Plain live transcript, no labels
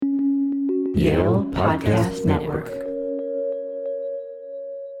Yale Podcast Network.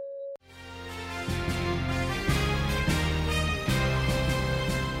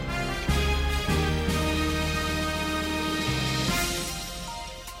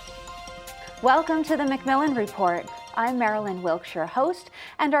 Welcome to the Macmillan Report. I'm Marilyn Wilkshire, host,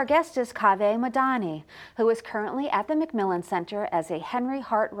 and our guest is Kaveh Madani, who is currently at the Macmillan Center as a Henry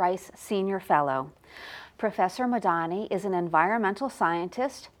Hart Rice Senior Fellow. Professor Madani is an environmental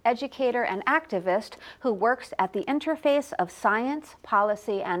scientist, educator, and activist who works at the interface of science,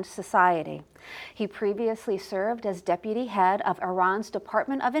 policy, and society. He previously served as deputy head of Iran's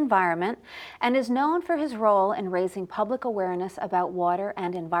Department of Environment and is known for his role in raising public awareness about water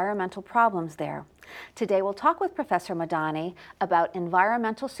and environmental problems there. Today we'll talk with Professor Madani about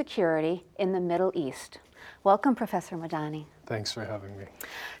environmental security in the Middle East. Welcome, Professor Madani. Thanks for having me.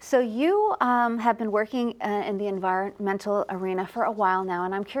 So you have been working in the environmental arena for a while now,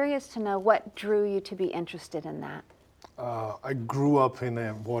 and I'm curious to know what drew you to be interested in that. I grew up in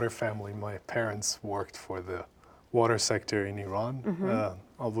a water family. My parents worked for the water sector in Iran.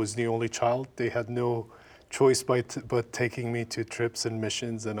 I was the only child. They had no choice but taking me to trips and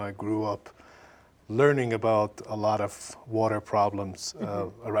missions, and I grew up learning about a lot of water problems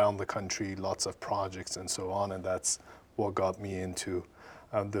around the country, lots of projects and so on, and that's what got me into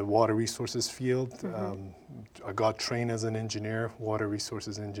the water resources field. I got trained as an engineer, water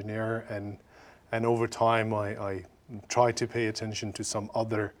resources engineer, and over time I tried to pay attention to some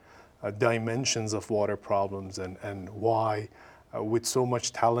other dimensions of water problems and why, with so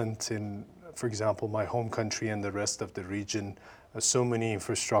much talent in, for example, my home country and the rest of the region, so many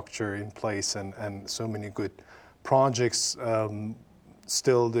infrastructure in place and so many good projects,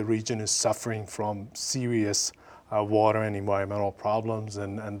 still the region is suffering from serious water and environmental problems,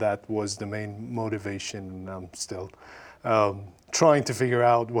 and that was the main motivation. Still trying to figure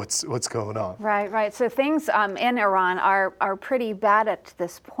out what's going on. Right. So things in Iran are pretty bad at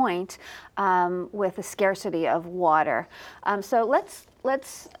this point with the scarcity of water. So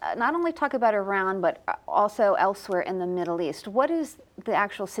let's not only talk about Iran, but also elsewhere in the Middle East. What is the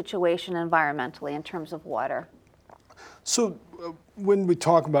actual situation environmentally in terms of water? So when we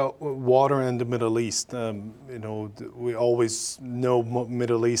talk about water in the Middle East, we always know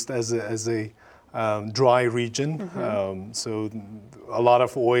Middle East as a dry region. So a lot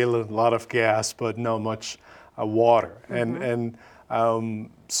of oil, a lot of gas, but not much water. And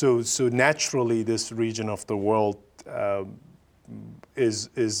so naturally, this region of the world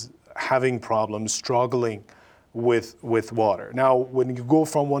is having problems, struggling with water. Now, when you go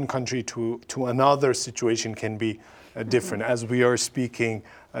from one country to another, situation can be different. As we are speaking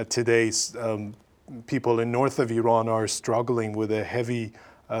today, people in north of Iran are struggling with a heavy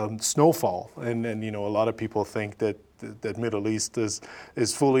snowfall, and a lot of people think that Middle East is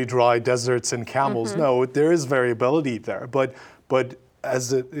fully dry deserts and camels. No, there is variability there, but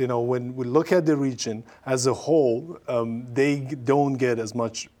as when we look at the region as a whole, they don't get as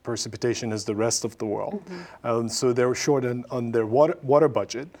much precipitation as the rest of the world. So they're short on their water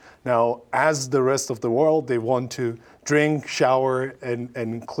budget. Now, as the rest of the world, they want to drink, shower,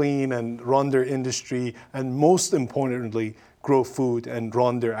 and clean and run their industry, and most importantly, grow food and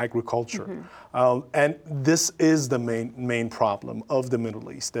run their agriculture. And this is the main problem of the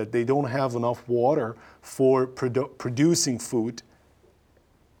Middle East, that they don't have enough water for producing food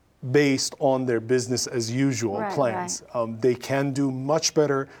based on their business as usual plans. They can do much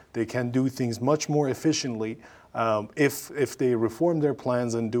better. They can do things much more efficiently if they reform their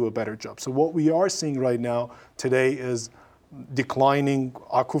plans and do a better job. So what we are seeing right now today is declining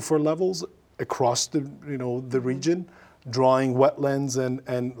aquifer levels across the region, drying wetlands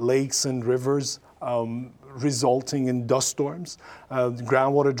and lakes and rivers, resulting in dust storms.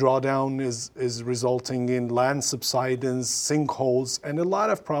 Groundwater drawdown is resulting in land subsidence, sinkholes, and a lot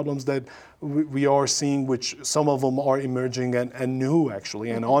of problems that we are seeing, which some of them are emerging and new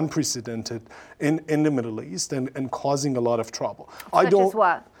actually, and unprecedented in the Middle East and causing a lot of trouble. Such as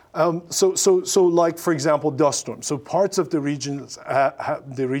what? So like, for example, dust storms. So parts of the region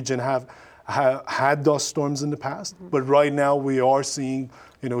have had dust storms in the past, but right now we are seeing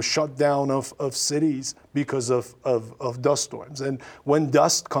shutdown of cities because of dust storms. And when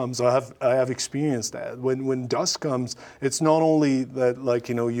dust comes, I have experienced that. When dust comes, it's not only that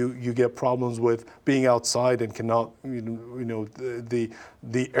you get problems with being outside and cannot the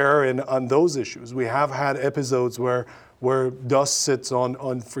air and on those issues. We have had episodes where dust sits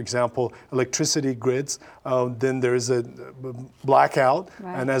on, for example, electricity grids. Then there's a blackout,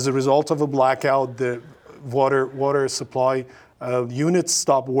 and as a result of a blackout, the water supply units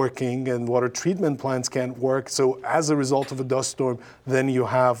stop working and water treatment plants can't work. So as a result of a dust storm, then you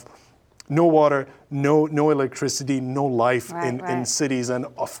have no water, no electricity, no life in Right. cities, and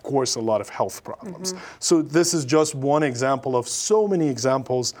of course a lot of health problems. So this is just one example of so many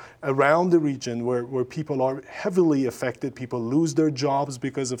examples around the region where people are heavily affected. People lose their jobs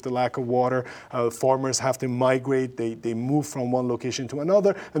because of the lack of water. Farmers have to migrate. They move from one location to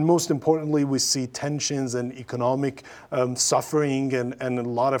another. And most importantly, we see tensions and economic suffering and a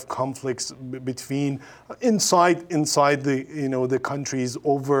lot of conflicts between inside the countries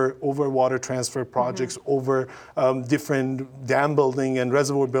over water transfer projects, over different dam building and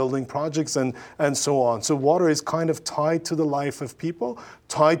reservoir building projects and so on. So water is kind of tied to the life of people,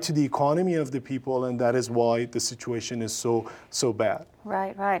 tied to the economy of the people, and that is why the situation is so bad.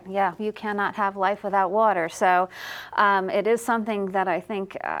 Right. Yeah, you cannot have life without water. So it is something that I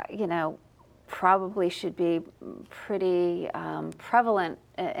think, probably should be pretty prevalent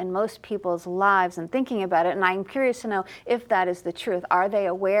in most people's lives and thinking about it. And I'm curious to know if that is the truth. Are they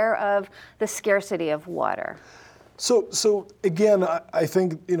aware of the scarcity of water? So again, I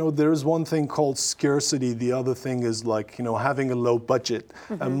think, there's one thing called scarcity. The other thing is having a low budget.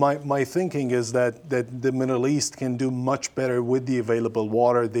 And my thinking is that the Middle East can do much better with the available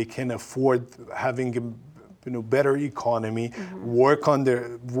water. They can afford having a better economy,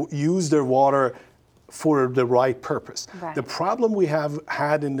 use their water for the right purpose. Right. The problem we have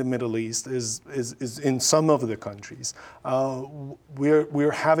had in the Middle East is in some of the countries,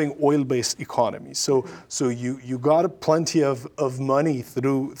 we're having oil-based economies. So you got plenty of money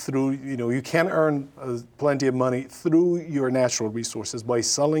through you can earn plenty of money through your natural resources by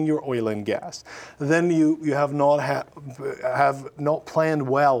selling your oil and gas. Then you have not planned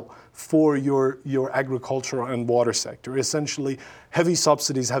well for your agricultural and water sector. Essentially, heavy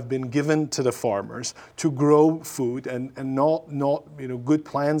subsidies have been given to the farmers to grow food, and not good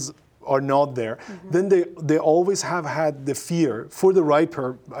plans are not there. Then they always have had the fear, for the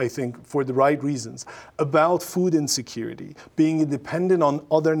right reasons, about food insecurity, being dependent on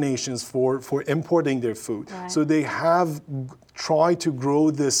other nations for importing their food. Right. So they have tried to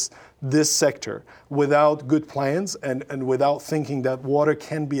grow this sector without good plans and without thinking that water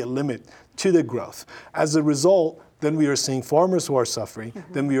can be a limit to the growth. As a result, then we are seeing farmers who are suffering,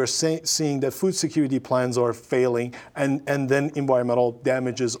 then we are seeing that food security plans are failing, and then environmental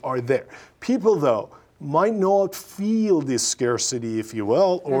damages are there. People, though, might not feel this scarcity, if you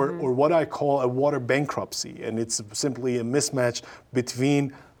will, or what I call a water bankruptcy, and it's simply a mismatch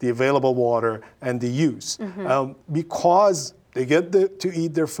between the available water and the use. Because they get to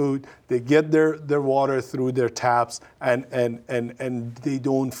eat their food, they get their water through their taps, and they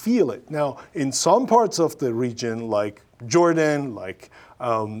don't feel it. Now, in some parts of the region, like Jordan, like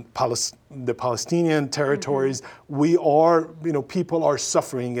the Palestinian territories, people are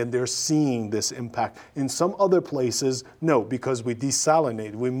suffering and they're seeing this impact. In some other places, no, because we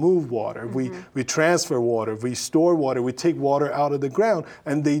desalinate, we move water, we transfer water, we store water, we take water out of the ground,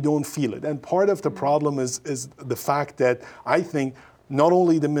 and they don't feel it. And part of the problem is the fact that I think not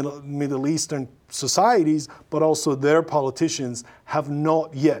only the Middle Eastern societies, but also their politicians have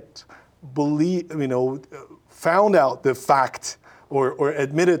not yet found out the fact or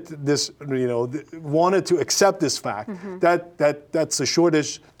admitted this, wanted to accept this fact that's a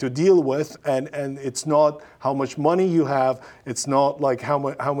shortage to deal with, and it's not how much money you have, it's not like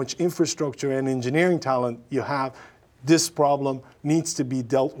how much infrastructure and engineering talent you have. This problem needs to be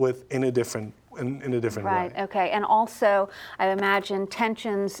dealt with in a different way. Right. Okay. And also, I imagine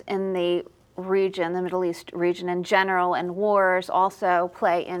tensions in the region, the Middle East region in general, and wars also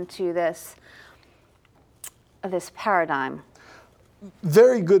play into this paradigm.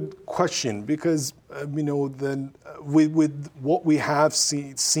 Very good question, because then with what we have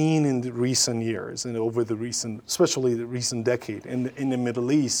seen in the recent years and over especially the recent decade in the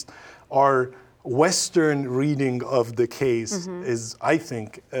Middle East, our Western reading of the case is, I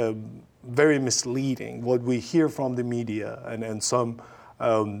think, very misleading. What we hear from the media and some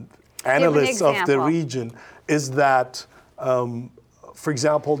analysts of the region is that, for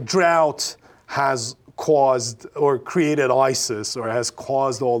example, drought has caused or created ISIS, or has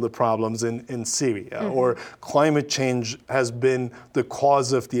caused all the problems in Syria, or climate change has been the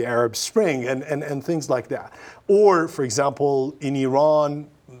cause of the Arab Spring, and things like that. Or, for example, in Iran,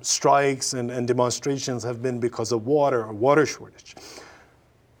 strikes and demonstrations have been because of water shortage.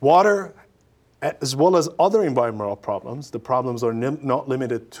 Water, as well as other environmental problems, the problems are not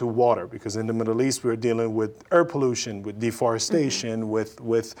limited to water, because in the Middle East we're dealing with air pollution, with deforestation, with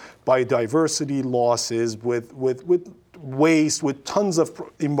biodiversity losses, with waste, with tons of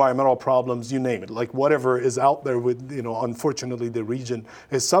environmental problems, you name it, like whatever is out there unfortunately the region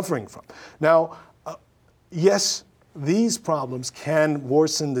is suffering from. Now, yes, these problems can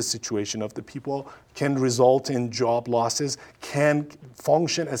worsen the situation of the people, can result in job losses, can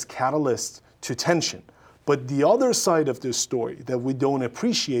function as catalysts to tension. But the other side of this story that we don't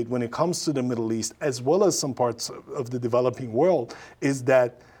appreciate when it comes to the Middle East, as well as some parts of the developing world, is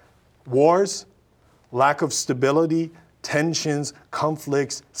that wars, lack of stability, tensions,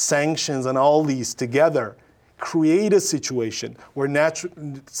 conflicts, sanctions, and all these together create a situation where natural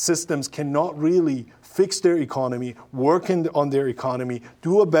systems cannot really fix their economy, work on their economy,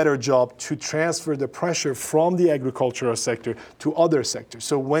 do a better job to transfer the pressure from the agricultural sector to other sectors.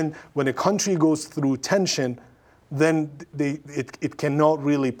 So when a country goes through tension, then it cannot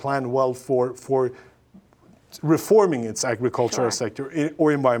really plan well for reforming its agricultural sector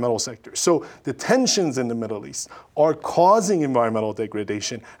or environmental sector. So the tensions in the Middle East are causing environmental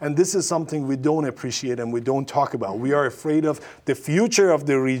degradation, and this is something we don't appreciate and we don't talk about. We are afraid of the future of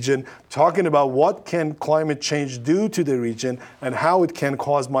the region, talking about what can climate change do to the region and how it can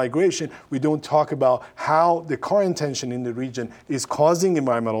cause migration. We don't talk about how the current tension in the region is causing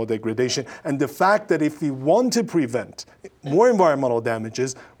environmental degradation, and the fact that if we want to prevent more environmental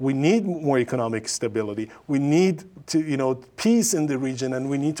damages, we need more economic stability. We need to, peace in the region, and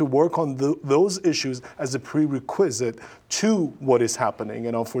we need to work on those issues as a prerequisite to what is happening.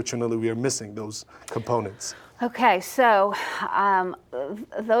 And unfortunately, we are missing those components. Okay, so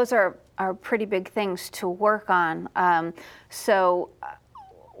those are pretty big things to work on.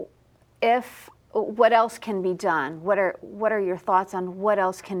 What else can be done? What are your thoughts on what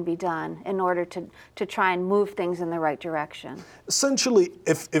else can be done in order to try and move things in the right direction? Essentially,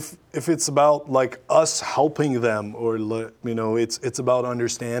 if it's about like us helping them, or it's about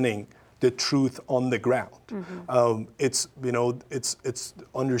understanding the truth on the ground. Mm-hmm. It's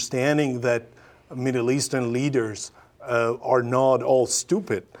understanding that Middle Eastern leaders are not all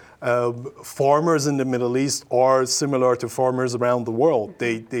stupid. Farmers in the Middle East are similar to farmers around the world.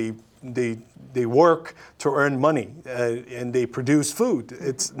 They work to earn money and they produce food.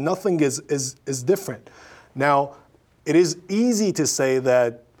 Nothing is different. Now, it is easy to say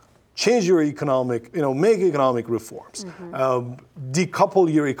that change your economic, make economic reforms,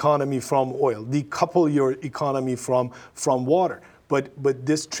 decouple your economy from oil, decouple your economy from water. But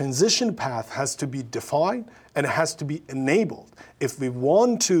this transition path has to be defined and it has to be enabled. If we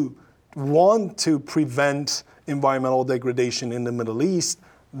want to prevent environmental degradation in the Middle East,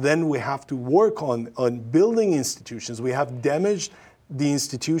 then we have to work on building institutions. We have damaged the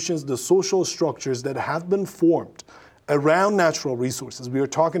institutions, the social structures that have been formed around natural resources. We are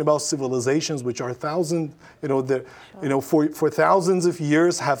talking about civilizations which are for thousands of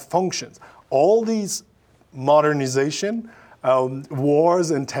years have functioned. All these modernization,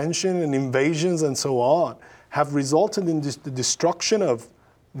 wars and tension and invasions and so on have resulted in the destruction of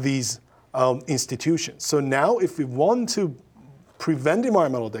these institutions. So now if we want to prevent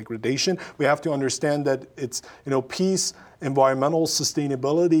environmental degradation, we have to understand that it's, peace, environmental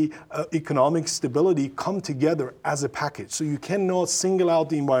sustainability, economic stability come together as a package. So you cannot single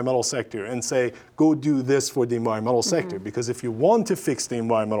out the environmental sector and say, go do this for the environmental sector. Because if you want to fix the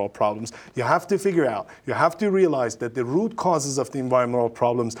environmental problems, you have to realize that the root causes of the environmental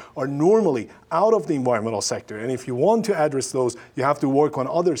problems are normally out of the environmental sector. And if you want to address those, you have to work on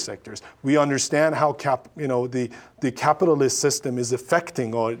other sectors. We understand how the capitalist system is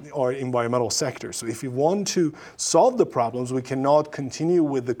affecting our environmental sector. So if you want to solve the problems, we cannot continue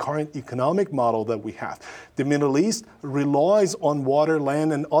with the current economic model that we have. The Middle East relies on water,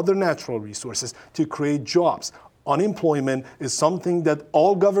 land, and other natural resources to create jobs. Unemployment is something that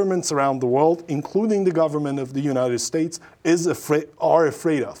all governments around the world, including the government of the United States, are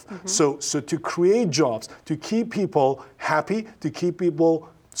afraid of. So to create jobs, to keep people happy, to keep people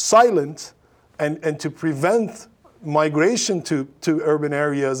silent, and to prevent migration to urban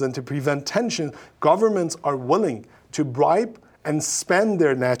areas and to prevent tension, governments are willing to bribe and spend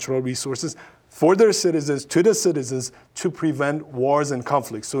their natural resources for their citizens, to the citizens, to prevent wars and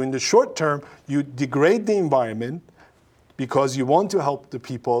conflicts. So in the short term, you degrade the environment because you want to help the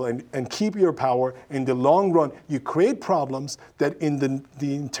people and keep your power. In the long run, you create problems that in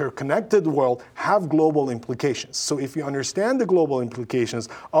the interconnected world have global implications. So if you understand the global implications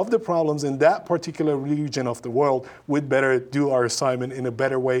of the problems in that particular region of the world, we'd better do our assignment in a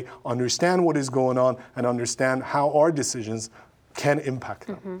better way, understand what is going on, and understand how our decisions can impact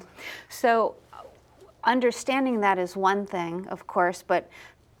them. So understanding that is one thing, of course, but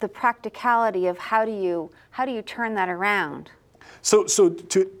the practicality of how do you turn that around? So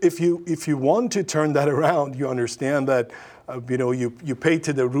if you want to turn that around, you understand that you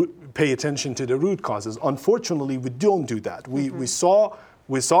pay attention to the root causes. Unfortunately, we don't do that. We saw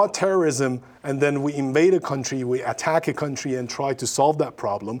we saw terrorism and then we invade a country, we attack a country and try to solve that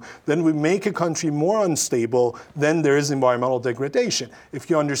problem. Then we make a country more unstable, then there is environmental degradation. If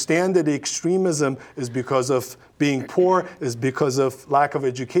you understand that the extremism is because of being poor, is because of lack of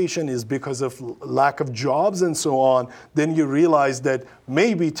education, is because of lack of jobs and so on, then you realize that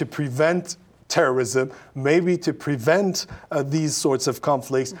maybe to prevent terrorism, maybe to prevent these sorts of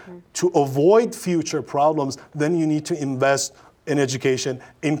conflicts, to avoid future problems, then you need to invest in education,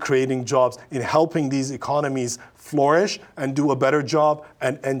 in creating jobs, in helping these economies flourish and do a better job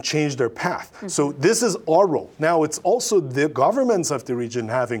and change their path. So this is our role. Now it's also the governments of the region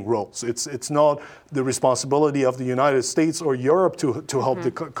having roles. It's not the responsibility of the United States or Europe to help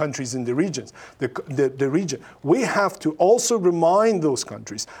the countries in the regions. The region. We have to also remind those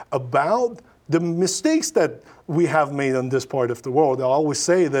countries about the mistakes that we have made in this part of the world. I always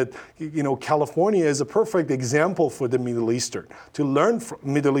say that, California is a perfect example for the Middle Easterns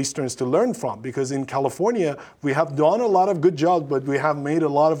to learn from, because in California we have done a lot of good jobs, but we have made a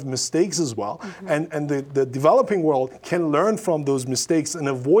lot of mistakes as well. And the developing world can learn from those mistakes and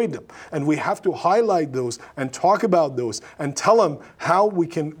avoid them. And we have to highlight those and talk about those and tell them how we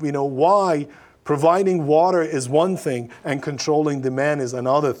can, why providing water is one thing and controlling demand is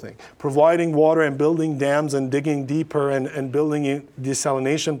another thing. Providing water and building dams and digging deeper and building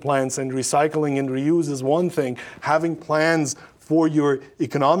desalination plants and recycling and reuse is one thing. Having plans for your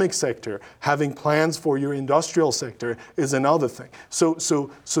economic sector, having plans for your industrial sector is another thing. So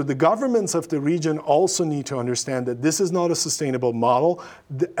the governments of the region also need to understand that this is not a sustainable model,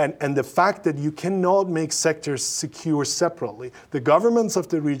 and the fact that you cannot make sectors secure separately. The governments of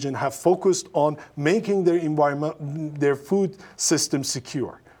the region have focused on making their food system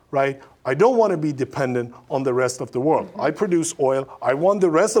secure, right? I don't want to be dependent on the rest of the world. I produce oil. I want the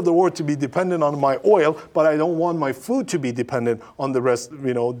rest of the world to be dependent on my oil, but I don't want my food to be dependent on the rest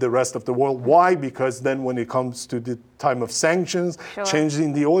of the world. Why? Because then when it comes to the time of sanctions,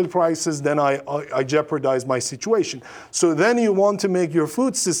 changing the oil prices, then I jeopardize my situation. So then you want to make your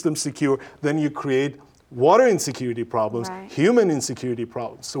food system secure, then you create water insecurity problems, human insecurity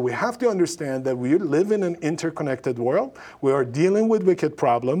problems. So we have to understand that we live in an interconnected world. We are dealing with wicked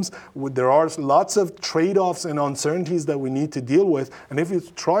problems. There are lots of trade-offs and uncertainties that we need to deal with. And if we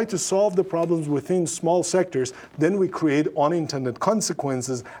try to solve the problems within small sectors, then we create unintended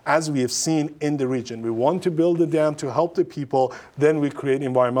consequences, as we have seen in the region. We want to build a dam to help the people, then we create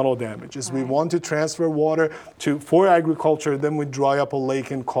environmental damages. We want to transfer water for agriculture, then we dry up a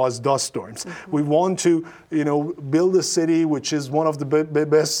lake and cause dust storms. We want to build a city which is one of the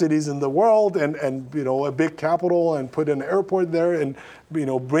best cities in the world and a big capital and put an airport there and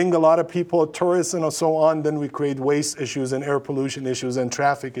bring a lot of people, tourists and so on, then we create waste issues and air pollution issues and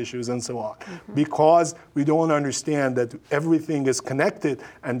traffic issues and so on. Because we don't understand that everything is connected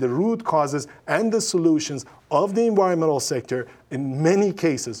and the root causes and the solutions of the environmental sector in many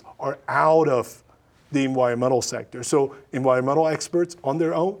cases are out of the environmental sector. So environmental experts on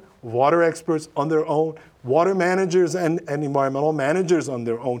their own, water experts on their own, water managers and environmental managers on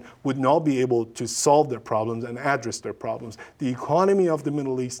their own would not be able to solve their problems and address their problems. The economy of the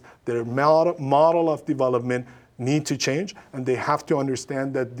Middle East, their model of development need to change, and they have to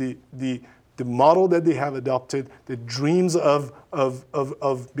understand that the model that they have adopted, the dreams of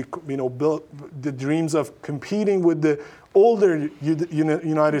the dreams of competing with the older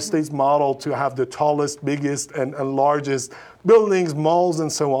United States model to have the tallest, biggest, and largest buildings, malls,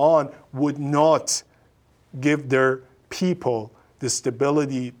 and so on, would not give their people the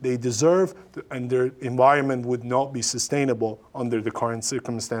stability they deserve, and their environment would not be sustainable under the current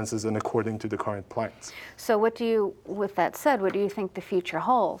circumstances and according to the current plans. So with that said, what do you think the future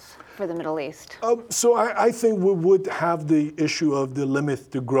holds for the Middle East? So I think we would have the issue of the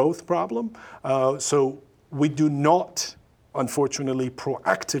limit to growth problem. So we do not, unfortunately,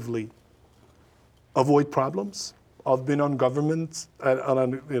 proactively avoid problems. I've been on government,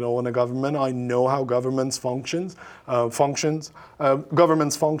 on a government. I know how governments function.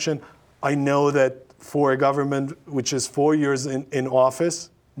 Governments function. I know that for a government which is 4 years in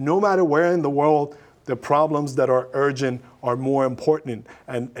office, no matter where in the world, the problems that are urgent are more important.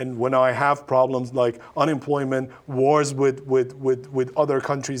 And when I have problems like unemployment, wars with other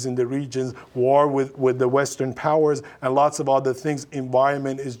countries in the regions, war with the Western powers, and lots of other things,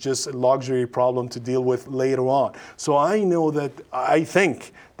 environment is just a luxury problem to deal with later on. So I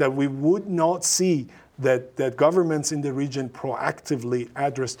think that we would not see that governments in the region proactively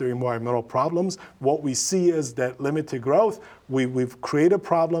address their environmental problems. What we see is that limited growth, we've created a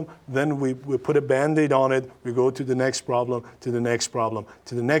problem, then we put a Band-Aid on it, we go to the next problem, to the next problem,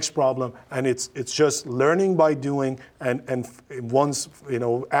 to the next problem, and it's just learning by doing, and once,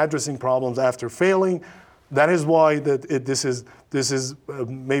 addressing problems after failing. That is why this is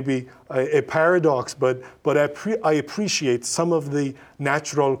maybe a paradox, but I appreciate some of the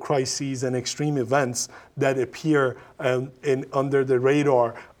natural crises and extreme events that appear under the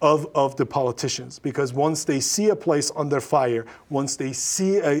radar of the politicians. Because once they see a place under fire, once they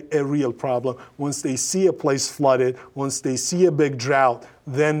see a real problem, once they see a place flooded, once they see a big drought,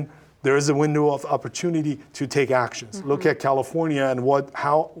 then there is a window of opportunity to take actions. Mm-hmm. Look at California and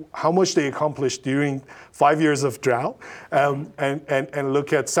how much they accomplished during 5 years of drought, and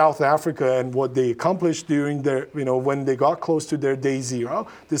look at South Africa and what they accomplished during their, when they got close to their day zero.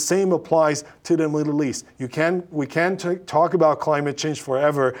 The same applies to the Middle East. We can't talk about climate change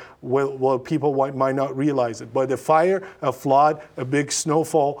forever. Well, people might not realize it, but a fire, a flood, a big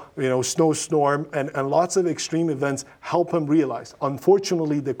snowfall, snowstorm, and lots of extreme events help them realize.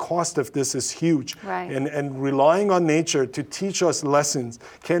 Unfortunately, the cost of this is huge, right. And relying on nature to teach us lessons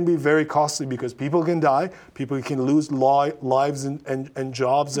can be very costly, because people can die, people can lose lives and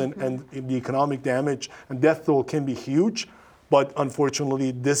jobs, mm-hmm. and the economic damage and death toll can be huge. But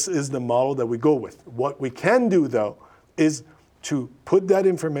unfortunately, this is the model that we go with. What we can do, though, is to put that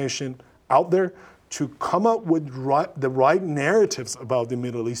information out there, to come up with the right narratives about the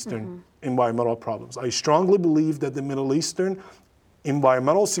Middle Eastern mm-hmm. environmental problems. I strongly believe that the Middle Eastern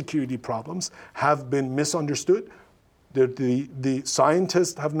environmental security problems have been misunderstood. The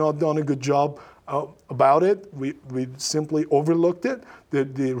scientists have not done a good job about it. We simply overlooked it.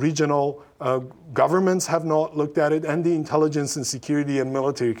 The regional governments have not looked at it, and the intelligence and security and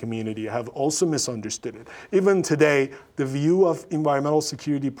military community have also misunderstood it. Even today, the view of environmental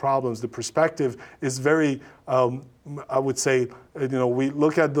security problems, the perspective is very, I would say, we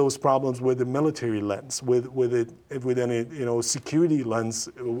look at those problems with a military lens, with a security lens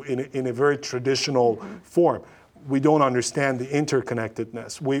in a very traditional mm-hmm. form. We don't understand the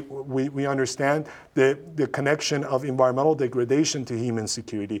interconnectedness. We understand the connection of environmental degradation to human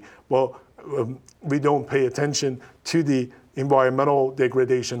security. Well, we don't pay attention to the environmental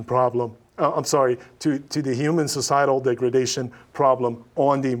degradation problem. To the human societal degradation problem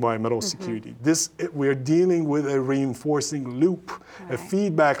on the environmental mm-hmm. security. We're dealing with a reinforcing loop, right. a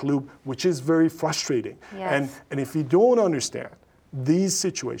feedback loop, which is very frustrating. Yes. And if you don't understand these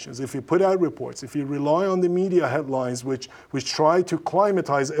situations, if you put out reports, if you rely on the media headlines which try to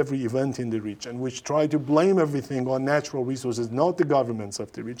climatize every event in the region, which try to blame everything on natural resources, not the governments of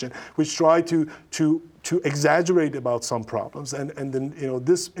the region, which try to exaggerate about some problems, and then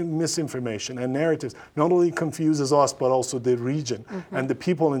this misinformation and narratives not only confuses us but also the region mm-hmm. and the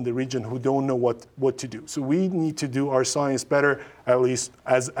people in the region who don't know what to do. So we need to do our science better. At least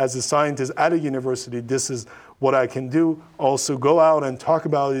as a scientist at a university, this is what I can do. Also go out and talk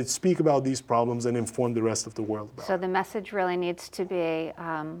about it, speak about these problems, and inform the rest of the world about it. So the message really needs to be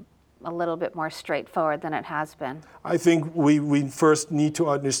a little bit more straightforward than it has been. I think we first need to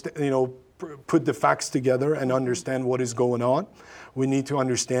understand, put the facts together and understand what is going on. We need to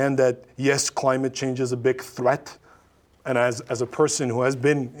understand that, yes, climate change is a big threat. And as a person who has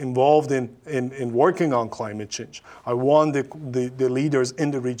been involved in working on climate change, I want the leaders in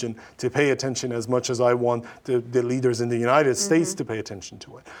the region to pay attention as much as I want the leaders in the United States mm-hmm. to pay attention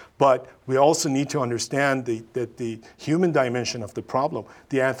to it. But we also need to understand that the human dimension of the problem,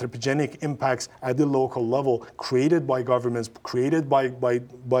 the anthropogenic impacts at the local level created by governments, created by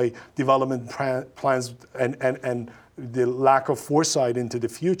development plans, and the lack of foresight into the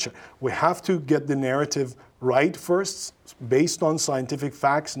future. We have to get the narrative right first, based on scientific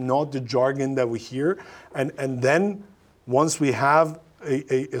facts, not the jargon that we hear. And then once we have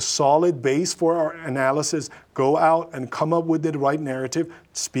a solid base for our analysis, go out and come up with the right narrative,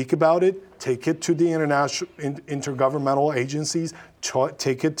 speak about it, take it to the international intergovernmental agencies,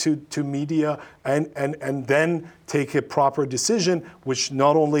 take it to media, and then take a proper decision, which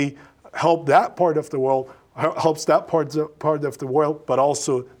not only helps that part of the world, but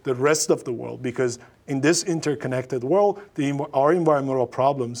also the rest of the world, because in this interconnected world, our environmental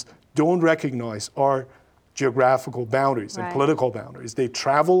problems don't recognize our geographical boundaries right. and political boundaries. They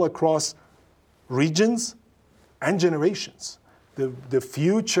travel across regions and generations. The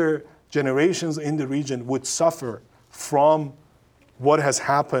future generations in the region would suffer from what has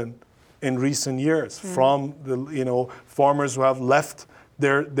happened in recent years, from the farmers who have left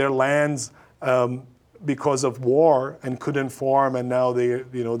their lands because of war and couldn't farm, and now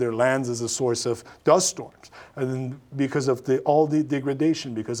their lands is a source of dust storms, and then because of all the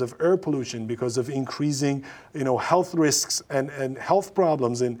degradation, because of air pollution, because of increasing health risks and health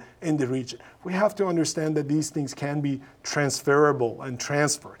problems in the region. We have to understand that these things can be transferable and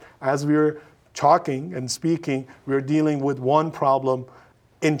transferred. As we're talking and speaking, we're dealing with one problem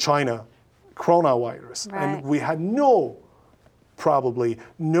in China, coronavirus, right. and we had probably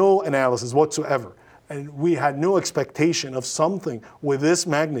no analysis whatsoever. And we had no expectation of something with this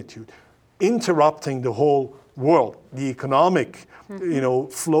magnitude interrupting the whole world. The economic,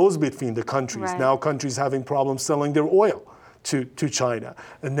 flows between the countries. Right. Now countries having problems selling their oil to China.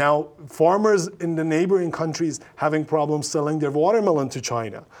 And now farmers in the neighboring countries having problems selling their watermelon to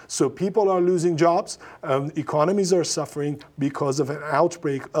China. So people are losing jobs. Economies are suffering because of an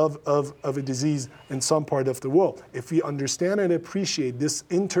outbreak of a disease in some part of the world. If we understand and appreciate this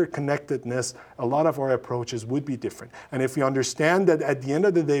interconnectedness, a lot of our approaches would be different. And if we understand that at the end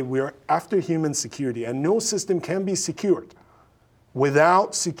of the day, we are after human security, and no system can be secured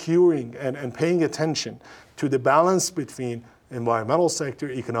without securing and paying attention to the balance between environmental sector,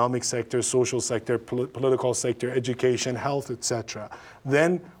 economic sector, social sector, political sector, education, health, etc.,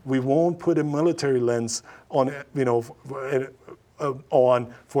 then we won't put a military lens on,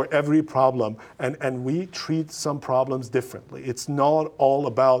 for every problem, and we treat some problems differently. It's not all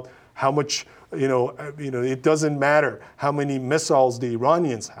about how much, it doesn't matter how many missiles the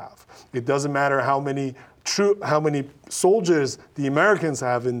Iranians have. It doesn't matter how many soldiers the Americans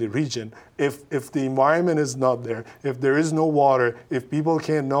have in the region. If the environment is not there, if there is no water, if people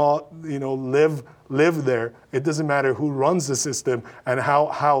cannot live there, it doesn't matter who runs the system and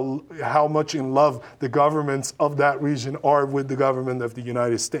how much in love the governments of that region are with the government of the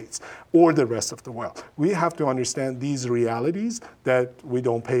United States or the rest of the world. We have to understand these realities that we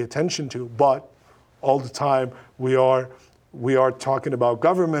don't pay attention to, but all the time we are talking about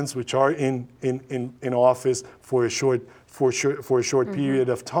governments which are in office for a short period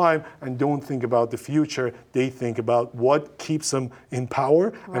of time and don't think about the future. They think about what keeps them in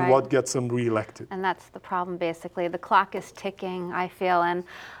power and what gets them reelected. And that's the problem, basically. The clock is ticking, I feel, and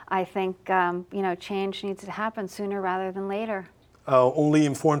I think change needs to happen sooner rather than later. Only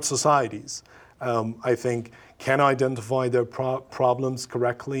informed societies, I think, can identify their problems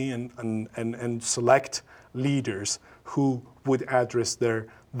correctly and select leaders who would address their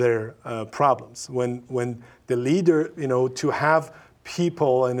problems. When the leader, to have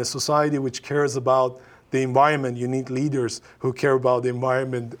people in a society which cares about the environment, you need leaders who care about the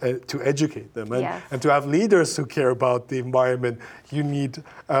environment to educate them. And to have leaders who care about the environment, you need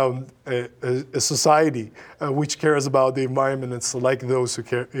a society which cares about the environment and select those who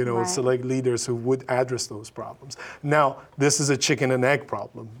care, select leaders who would address those problems. Now, this is a chicken and egg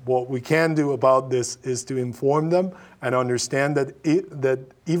problem. What we can do about this is to inform them and understand that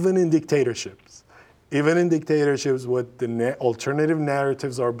even in dictatorships, what the alternative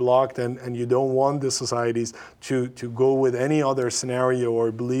narratives are blocked and you don't want the societies to go with any other scenario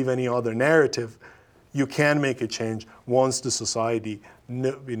or believe any other narrative, you can make a change once the society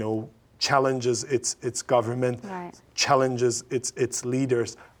challenges its government, challenges its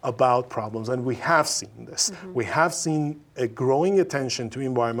leaders about problems. And we have seen this. Mm-hmm. We have seen a growing attention to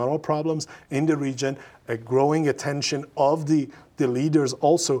environmental problems in the region, a growing attention of the leaders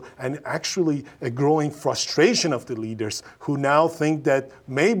also, and actually a growing frustration of the leaders who now think that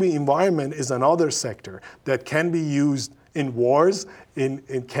maybe environment is another sector that can be used in wars,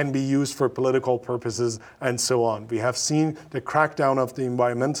 it can be used for political purposes, and so on. We have seen the crackdown of the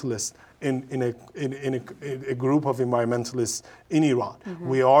environmentalists in a group of environmentalists in Iran. Mm-hmm.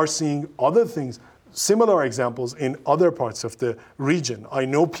 We are seeing other things, similar examples in other parts of the region. I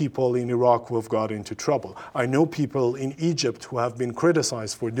know people in Iraq who have got into trouble. I know people in Egypt who have been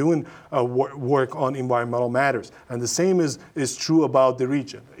criticized for doing work on environmental matters. And the same is true about the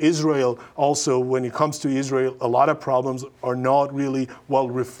region. Israel also, when it comes to Israel, a lot of problems are not really well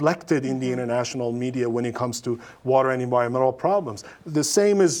reflected in the international media when it comes to water and environmental problems. The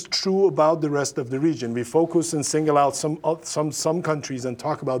same is true about the rest of the region. We focus and single out some countries and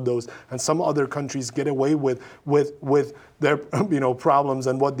talk about those, and some other countries get away with their problems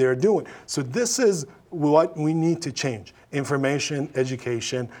and what they're doing. So this is what we need to change: information,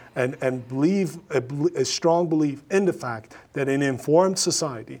 education, and believe a strong belief in the fact that an informed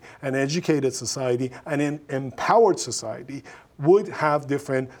society, an educated society, and an empowered society would have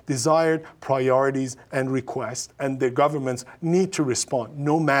different desired priorities and requests, and the governments need to respond,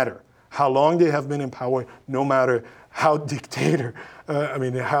 no matter how long they have been in power, no matter how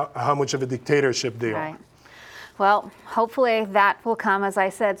much of a dictatorship they are. Well, hopefully that will come, as I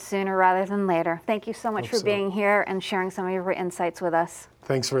said, sooner rather than later. Thank you so much for being here and sharing some of your insights with us.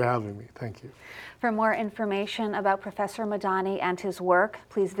 Thanks for having me. Thank you. For more information about Professor Madani and his work,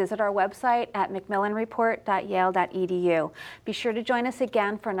 please visit our website at macmillanreport.yale.edu. Be sure to join us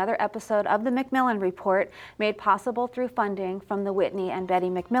again for another episode of the Macmillan Report, made possible through funding from the Whitney and Betty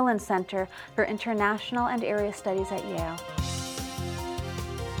Macmillan Center for International and Area Studies at Yale.